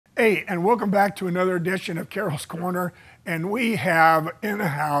Hey, and welcome back to another edition of Carroll's Corner. And we have in the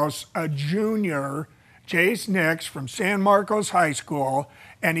house a junior, Jase Nix from San Marcos High School,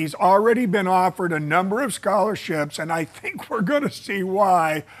 and he's already been offered a number of scholarships, and I think we're going to see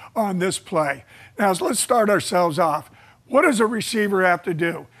why on this play. Now, let's start ourselves off. What does a receiver have to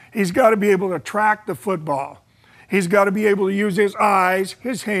do? He's got to be able to track the football. He's got to be able to use his eyes,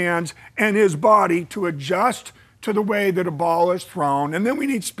 his hands, and his body to adjust to the way that a ball is thrown. And then we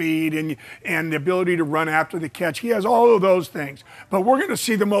need speed and the ability to run after the catch. He has all of those things. But we're going to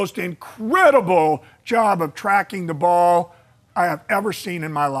see the most incredible job of tracking the ball I have ever seen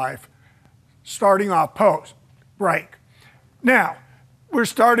in my life. Starting off post, break. Now, we're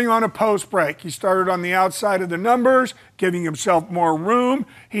starting on a post break. He started on the outside of the numbers, giving himself more room.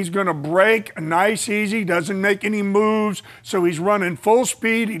 He's going to break nice, easy, doesn't make any moves, so he's running full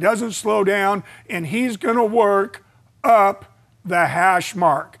speed. He doesn't slow down, and he's going to work up the hash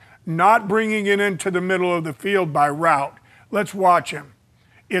mark, not bringing it into the middle of the field by route. Let's watch him.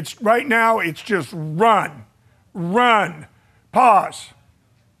 Right now, it's just run, pause.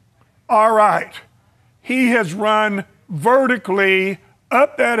 All right. He has run vertically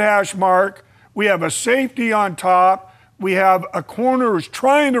up that hash mark. We have a safety on top. We have a corner who's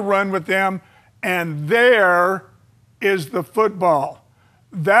trying to run with them, and there is the football.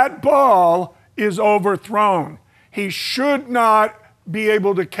 That ball is overthrown. He should not be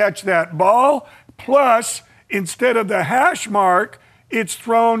able to catch that ball. Plus, instead of the hash mark, it's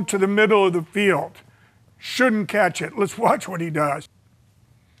thrown to the middle of the field. Shouldn't catch it. Let's watch what he does.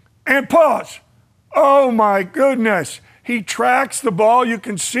 And pause. Oh my goodness. He tracks the ball. You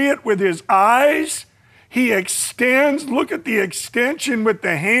can see it with his eyes. He extends. Look at the extension with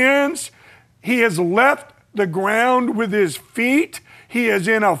the hands. He has left the ground with his feet. He is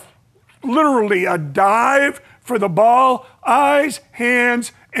in literally a dive for the ball. Eyes,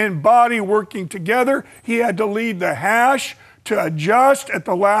 hands, and body working together. He had to lead the hash to adjust at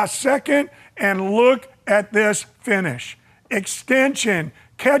the last second, and look at this finish. Extension,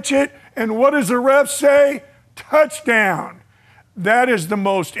 catch it, and what does the ref say? Touchdown. That is the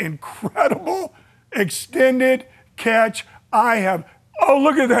most incredible extended catch I have. Oh,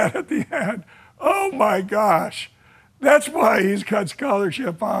 look at that at the end. Oh my gosh. That's why he's got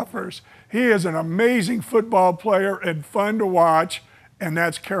scholarship offers. He is an amazing football player and fun to watch, and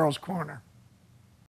that's Carroll's Corner.